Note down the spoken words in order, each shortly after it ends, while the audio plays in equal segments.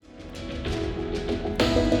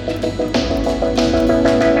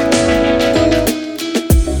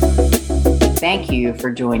Thank you for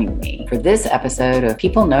joining me for this episode of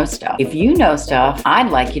People Know Stuff. If you know stuff, I'd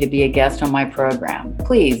like you to be a guest on my program.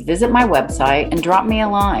 Please visit my website and drop me a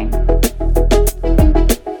line.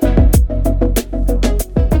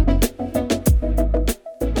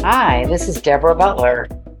 Hi, this is Deborah Butler,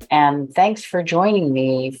 and thanks for joining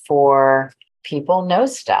me for People Know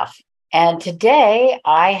Stuff. And today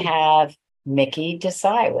I have Mickey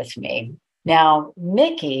Desai with me. Now,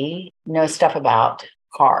 Mickey knows stuff about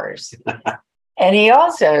cars. And he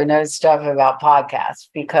also knows stuff about podcasts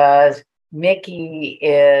because Mickey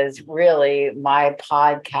is really my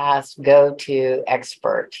podcast go-to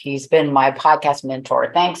expert. He's been my podcast mentor.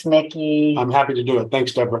 Thanks, Mickey. I'm happy to do it.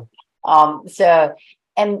 Thanks, Deborah.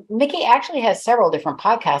 And Mickey actually has several different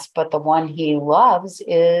podcasts, but the one he loves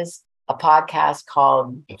is a podcast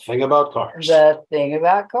called The Thing About Cars. The Thing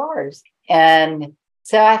About Cars. And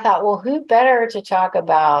so I thought, well, who better to talk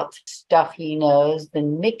about stuff he knows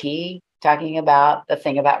than Mickey talking about the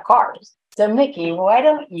thing about cars. So Mickey, why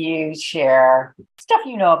don't you share stuff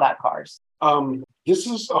you know about cars? This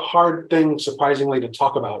is a hard thing, surprisingly, to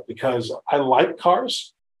talk about because I like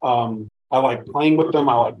cars. I like playing with them.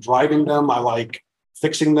 I like driving them. I like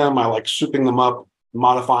fixing them. I like souping them up,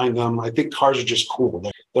 modifying them. I think cars are just cool.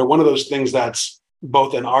 They're one of those things that's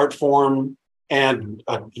both an art form and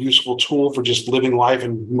a useful tool for just living life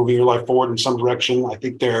and moving your life forward in some direction. I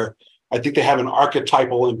think they have an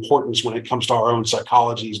archetypal importance when it comes to our own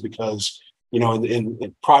psychologies because, you know,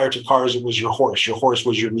 in prior to cars, it was your horse. Your horse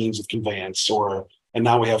was your means of conveyance, and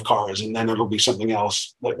now we have cars, and then it'll be something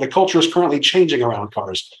else. The culture is currently changing around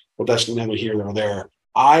cars, but that's neither here nor there.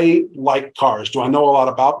 I like cars. Do I know a lot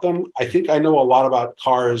about them? I think I know a lot about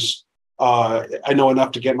cars. I know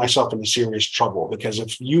enough to get myself into serious trouble because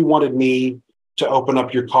if you wanted me to open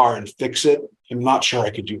up your car and fix it, I'm not sure I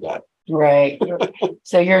could do that. Right.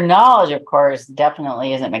 So your knowledge, of course,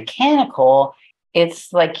 definitely isn't mechanical.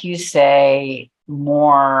 It's like you say,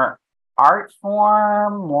 more art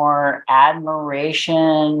form, more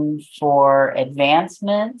admiration for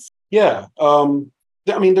advancements. Yeah. I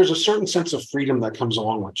mean, there's a certain sense of freedom that comes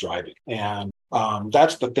along with driving. And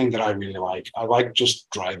that's the thing that I really like. I like just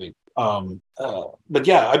driving. But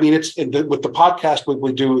yeah, I mean, with the podcast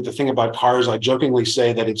we do, the thing about cars, I jokingly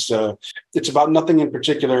say that it's about nothing in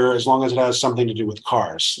particular as long as it has something to do with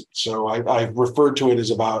cars. So I've referred to it as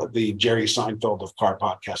about the Jerry Seinfeld of car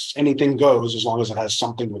podcasts. Anything goes as long as it has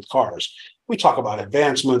something with cars. We talk about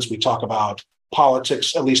advancements. We talk about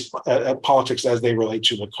politics, at least politics as they relate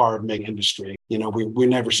to the car making industry. You know, we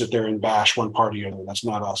never sit there and bash one party or the other. That's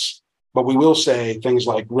not us. But we will say things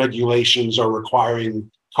like regulations are requiring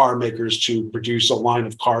car makers to produce a line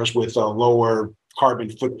of cars with a lower carbon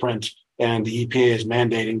footprint, and the EPA is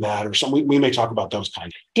mandating that, or something. We may talk about those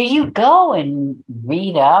kinds. Do you go and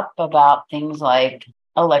read up about things like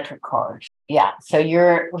electric cars? Yeah. So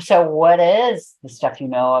what is the stuff you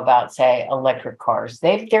know about, say, electric cars?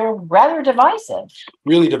 They're rather divisive.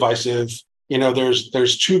 Really divisive. You know,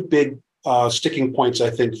 there's two big sticking points, I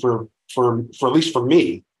think, for at least for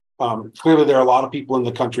me. Clearly, there are a lot of people in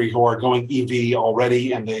the country who are going EV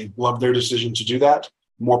already, and they love their decision to do that.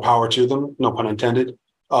 More power to them, no pun intended.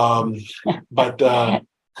 But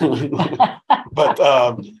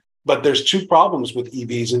there's two problems with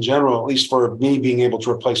EVs in general, at least for me being able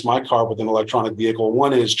to replace my car with an electronic vehicle.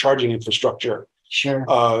 One is charging infrastructure. Sure.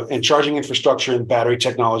 And charging infrastructure and battery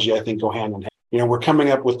technology, I think, go hand in hand. You know, we're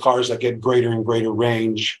coming up with cars that get greater and greater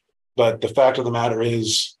range, but the fact of the matter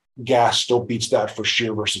is, gas still beats that for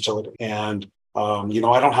sheer versatility. And you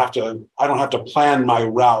know, I don't have to plan my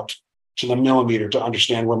route to the millimeter to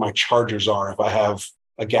understand where my chargers are if I have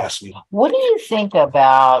a gas vehicle. What do you think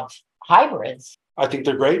about hybrids? I think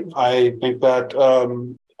they're great. I think that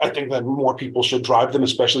more people should drive them,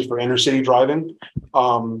 especially for inner city driving.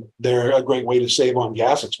 They're a great way to save on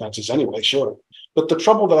gas expenses anyway, sure. But the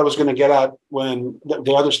trouble that I was going to get at when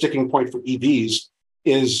the other sticking point for EVs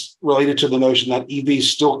is related to the notion that EVs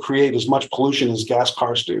still create as much pollution as gas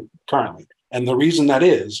cars do currently. And the reason that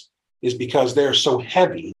is because they're so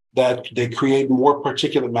heavy that they create more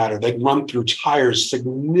particulate matter. They run through tires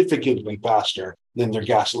significantly faster than their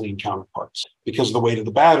gasoline counterparts because of the weight of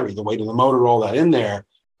the battery, the weight of the motor, all that in there.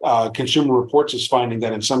 Consumer Reports is finding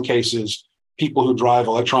that in some cases, people who drive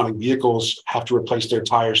electronic vehicles have to replace their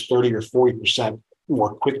tires 30 or 40%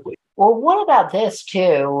 more quickly. Well, what about this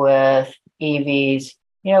too with EVs?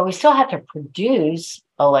 You know, we still have to produce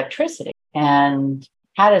electricity. And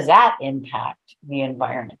how does that impact the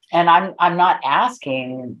environment? And I'm not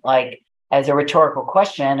asking like as a rhetorical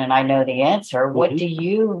question, and I know the answer. What do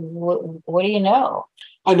you know?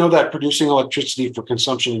 I know that producing electricity for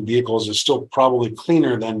consumption in vehicles is still probably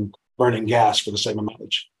cleaner than burning gas for the same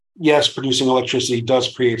amount. Yes, producing electricity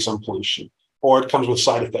does create some pollution, or it comes with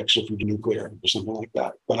side effects if you do nuclear or something like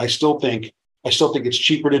that. But I still think it's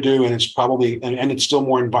cheaper to do, and it's probably and it's still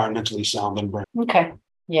more environmentally sound than burning. Okay.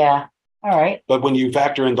 Yeah. All right. But when you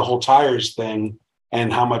factor in the whole tires thing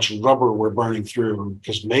and how much rubber we're burning through,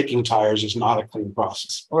 because making tires is not a clean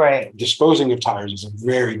process. Right. Disposing of tires is a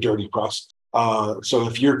very dirty process. So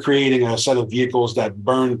if you're creating a set of vehicles that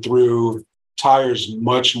burn through tires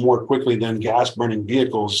much more quickly than gas burning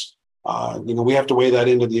vehicles, we have to weigh that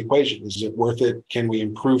into the equation. Is it worth it? Can we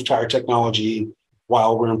improve tire technology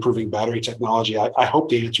while we're improving battery technology? I hope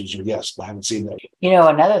the answers are yes, but I haven't seen that yet.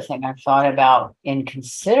 Another thing I've thought about in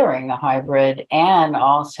considering a hybrid, and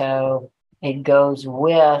also it goes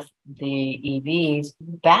with the EVs,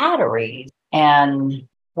 batteries, and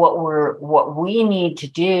what we need to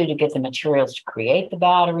do to get the materials to create the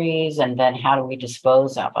batteries, and then how do we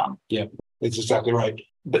dispose of them? Yeah, that's exactly right.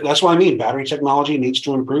 But that's what I mean. Battery technology needs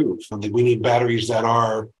to improve. We need batteries that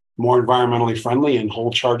are more environmentally friendly and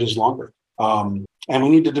hold charges longer. And we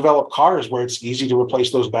need to develop cars where it's easy to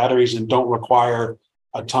replace those batteries and don't require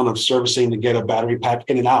a ton of servicing to get a battery pack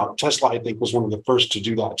in and out. Tesla, I think, was one of the first to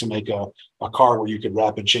do that, to make a car where you could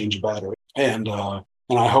rapid change a battery. And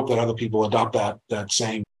I hope that other people adopt that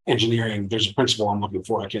same engineering. There's a principle I'm looking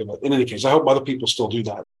for. But in any case, I hope other people still do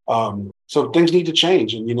that. So things need to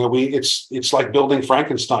change. And, it's like building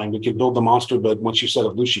Frankenstein. We can build the monster, but once you set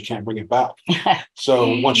it loose, you can't bring it back.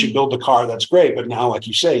 So once you build the car, that's great. But now, like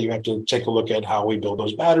you say, you have to take a look at how we build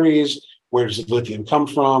those batteries. Where does the lithium come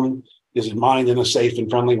from? Is it mined in a safe and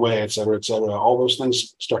friendly way, et cetera, et cetera? All those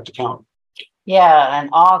things start to count. Yeah, and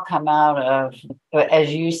all come out of,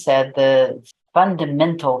 as you said, the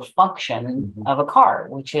fundamental function of a car,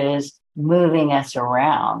 which is moving us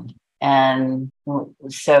around. And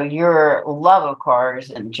so your love of cars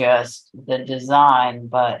isn't just the design,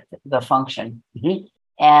 but the function. Mm-hmm.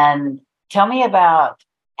 And tell me about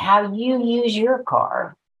how you use your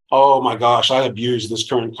car. Oh my gosh, I abuse this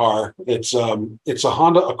current car. It's a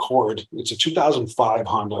Honda Accord. It's a 2005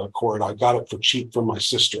 Honda Accord. I got it for cheap from my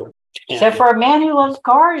sister. And so for a man who loves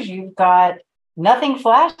cars, you've got nothing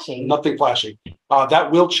flashy. Nothing flashy.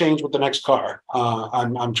 That will change with the next car.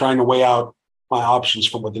 I'm trying to weigh out my options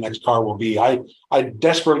for what the next car will be. I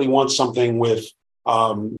desperately want something with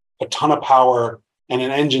a ton of power and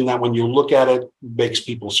an engine that, when you look at it, makes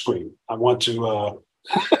people scream. I want to.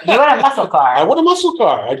 You want a muscle car? I want a muscle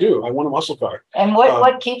car. I do. I want a muscle car. And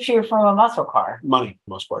what keeps you from a muscle car? Money, for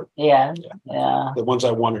the most part. Yeah. The ones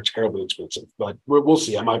I want are terribly expensive, but we'll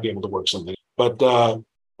see. I might be able to work something. But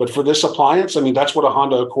for this appliance, I mean, that's what a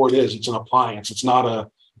Honda Accord is. It's an appliance. It's not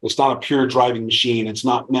a pure driving machine. It's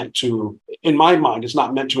not meant to, in my mind, it's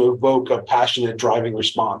not meant to evoke a passionate driving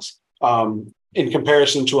response. In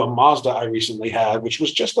comparison to a Mazda I recently had, which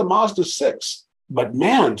was just a Mazda 6. But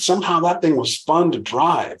man, somehow that thing was fun to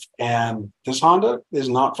drive. And this Honda is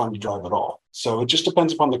not fun to drive at all. So it just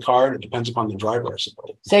depends upon the car, and it depends upon the driver, I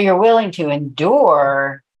suppose. So you're willing to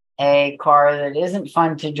endure a car that isn't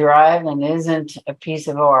fun to drive and isn't a piece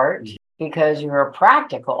of art because you're a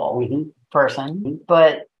practical person.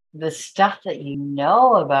 But the stuff that you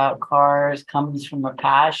know about cars comes from a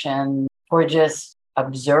passion for just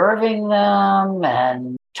observing them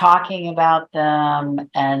and talking about them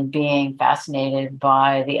and being fascinated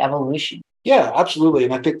by the evolution. Yeah, absolutely.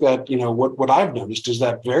 And I think that, what I've noticed is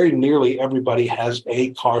that very nearly everybody has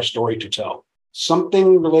a car story to tell.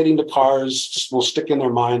 Something relating to cars will stick in their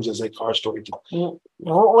minds as a car story to tell.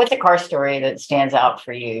 What's a car story that stands out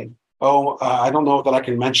for you? Oh, I don't know that I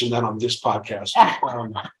can mention that on this podcast.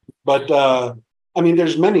 But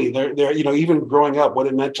there's many. There, even growing up, what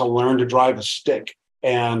it meant to learn to drive a stick.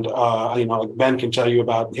 And, Ben can tell you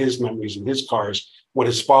about his memories in his cars, what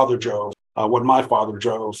his father drove, what my father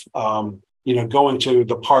drove, going to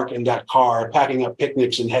the park in that car, packing up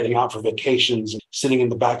picnics and heading out for vacations, and sitting in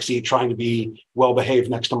the backseat, trying to be well-behaved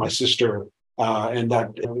next to my sister. And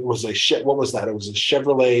that it was what was that? It was a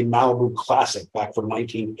Chevrolet Malibu Classic back from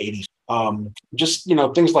 1980.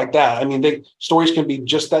 Things like that. I mean, stories can be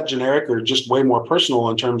just that generic or just way more personal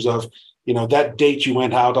in terms of, that date you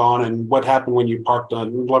went out on and what happened when you parked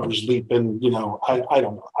on Lover's Leap. And, I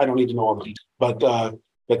don't know. I don't need to know all the details.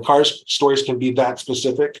 But car stories can be that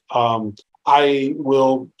specific. I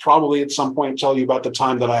will probably at some point tell you about the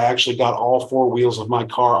time that I actually got all four wheels of my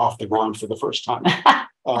car off the ground for the first time.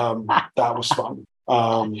 That was fun.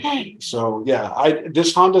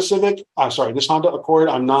 This Honda Accord,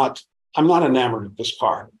 I'm not enamored of this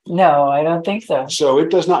car. No, I don't think so. So it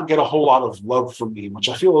does not get a whole lot of love from me, which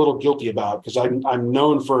I feel a little guilty about because I'm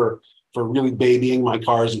known for for really babying my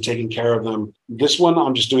cars and taking care of them. This one,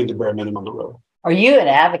 I'm just doing the bare minimum on the road. Are you an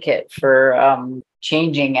advocate for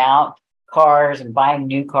changing out cars and buying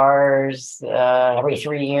new cars every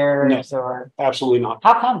 3 years? No, or absolutely not.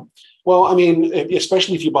 How come? Well, I mean,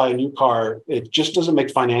 especially if you buy a new car, it just doesn't make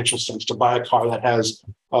financial sense to buy a car that has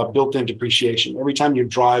built-in depreciation. Every time you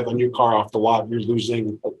drive a new car off the lot, you're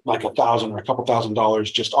losing like $1,000 or a couple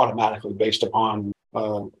 $1,000 just automatically based upon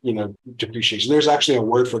depreciation. There's actually a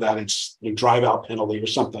word for that. It's a drive-out penalty or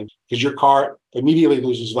something, because your car immediately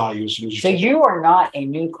loses value. So you are not a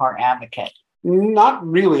new car advocate? Not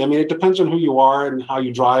really. I mean, it depends on who you are and how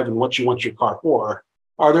you drive and what you want your car for.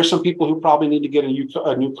 Are there some people who probably need to get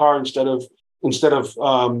a new car instead of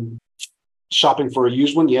shopping for a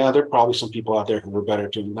used one? Yeah, there are probably some people out there who are better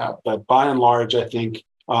doing that. But by and large, I think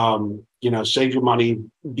save your money,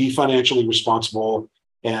 be financially responsible,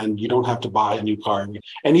 and you don't have to buy a new car.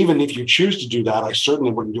 And even if you choose to do that, I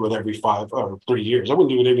certainly wouldn't do it every 5 or 3 years. I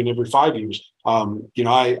wouldn't do it even every 5 years. I'm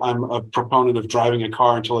a proponent of driving a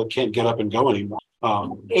car until it can't get up and go anymore.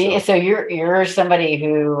 So you're somebody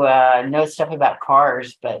who knows stuff about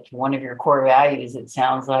cars, but one of your core values, it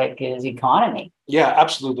sounds like, is economy. Yeah,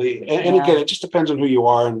 absolutely. And again, it just depends on who you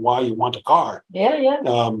are and why you want a car.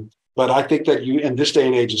 Yeah. But I think that you, in this day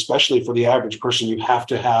and age, especially for the average person, you have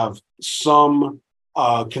to have some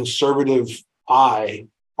conservative eye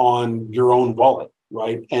on your own wallet,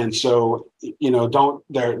 right? And so,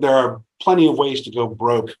 there are plenty of ways to go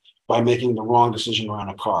broke by making the wrong decision around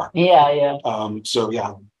a car. Yeah. Yeah.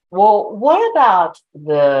 Well, what about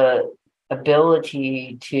the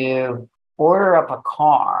ability to order up a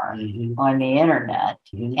car on the internet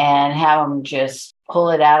and have them just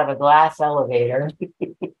pull it out of a glass elevator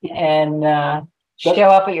and show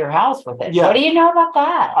up at your house with it? Yeah. What do you know about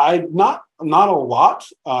that? Not a lot.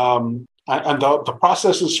 And the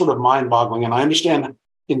process is sort of mind-boggling, and I understand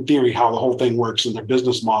in theory how the whole thing works in their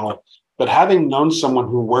business model. But having known someone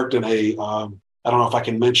who worked in I don't know if I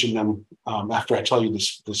can mention them after I tell you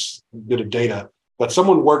this bit of data, but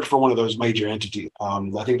someone worked for one of those major entities.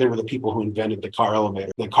 I think they were the people who invented the car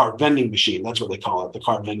elevator, the car vending machine. That's what they call it, the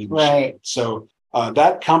car vending machine. Right. So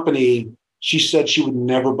that company, she said she would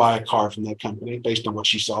never buy a car from that company based on what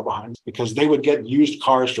she saw behind it, because they would get used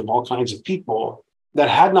cars from all kinds of people that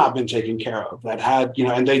had not been taken care of, that had,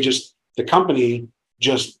 and the company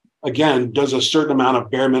just, again, does a certain amount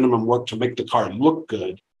of bare minimum work to make the car look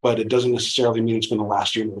good, but it doesn't necessarily mean it's going to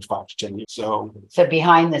last you another 5 to 10 years. So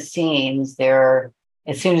behind the scenes,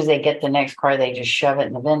 as soon as they get the next car, they just shove it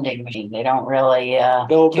in the vending machine. They don't really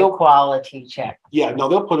do quality check. Yeah, no,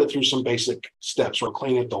 they'll put it through some basic steps. Or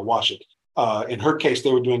clean it, they'll wash it. In her case,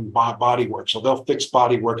 they were doing body work. So they'll fix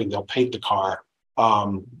body work and they'll paint the car.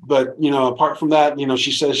 But apart from that,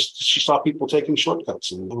 she says she saw people taking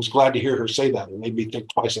shortcuts, and I was glad to hear her say that. It made me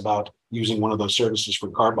think twice about using one of those services for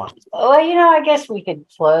car buying. Well, I guess we could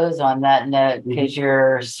close on that note, because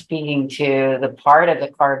you're speaking to the part of the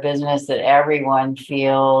car business that everyone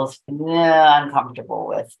feels uncomfortable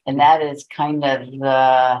with, and that is kind of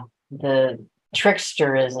the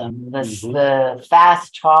tricksterism, the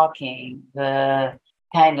fast talking, the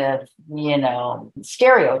kind of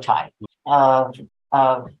stereotype of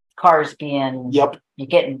cars being you're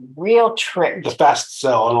getting real tricked. The fast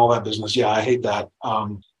sell and all that business. Yeah, I hate that.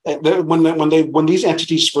 When these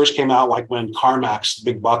entities first came out, like when CarMax,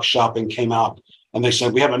 big box shopping, came out, and they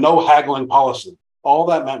said we have a no haggling policy, all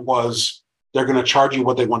that meant was they're going to charge you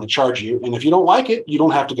what they want to charge you, and if you don't like it, you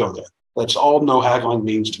don't have to go there. That's all no haggling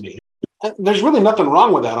means to me. There's really nothing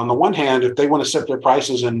wrong with that. On the one hand, if they want to set their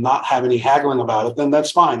prices and not have any haggling about it, then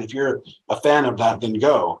that's fine. If you're a fan of that, then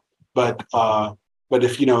go. But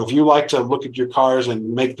if you like to look at your cars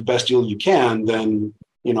and make the best deal you can, then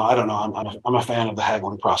I don't know. I'm a fan of the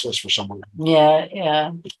haggling process for someone.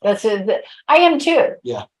 Yeah. That's it. I am too.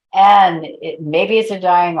 Yeah. And maybe it's a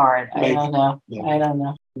dying art. Maybe. I don't know. Yeah. I don't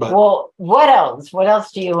know. But, well, what else? What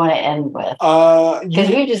else do you want to end with? Because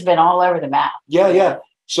we've just been all over the map. Yeah.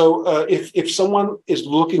 So if someone is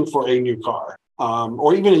looking for a new car,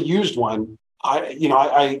 or even a used one,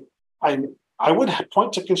 I would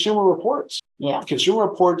point to Consumer Reports. Yeah. Consumer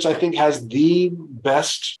Reports, I think, has the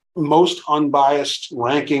best, most unbiased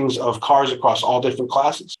rankings of cars across all different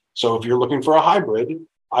classes. So if you're looking for a hybrid,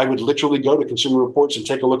 I would literally go to Consumer Reports and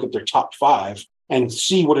take a look at their top 5 and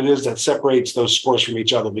see what it is that separates those scores from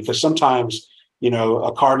each other. Because sometimes,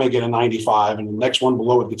 a car may get a 95 and the next one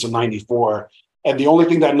below it gets a 94. And the only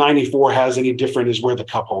thing that 94 has any different is where the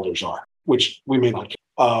cup holders are, which we may not care.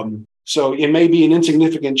 So it may be an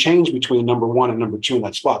insignificant change between number 1 and number 2 in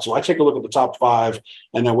that spot. So I take a look at the top 5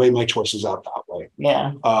 and then weigh my choices out that way.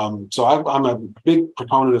 Yeah. So I'm a big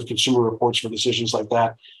proponent of Consumer Reports for decisions like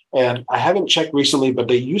that. And I haven't checked recently, but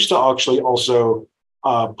they used to actually also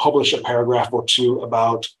publish a paragraph or two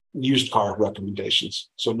about used car recommendations.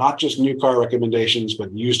 So not just new car recommendations,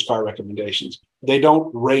 but used car recommendations. They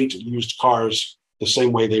don't rate used cars the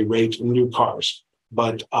same way they rate new cars,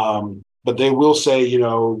 but they will say,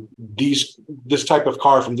 this type of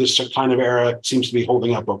car from this kind of era seems to be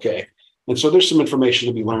holding up okay. And so there's some information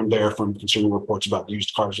to be learned there from Consumer Reports about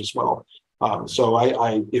used cars as well. So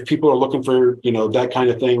if people are looking for, that kind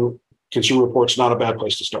of thing, Consumer Reports not a bad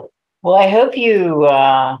place to start. Well, I hope you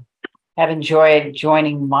have enjoyed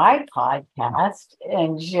joining my podcast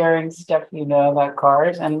and sharing stuff about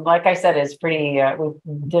cars. And like I said, it's pretty. We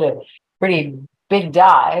did a pretty big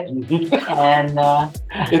dive, and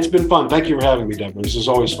it's been fun. Thank you for having me, Deborah. This is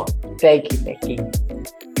always fun. Thank you, Mickey.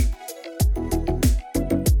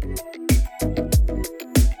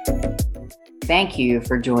 Thank you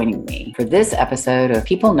for joining me for this episode of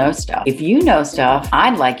People Know Stuff. If you know stuff,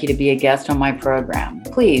 I'd like you to be a guest on my program.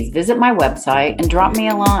 Please visit my website and drop me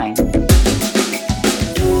a line.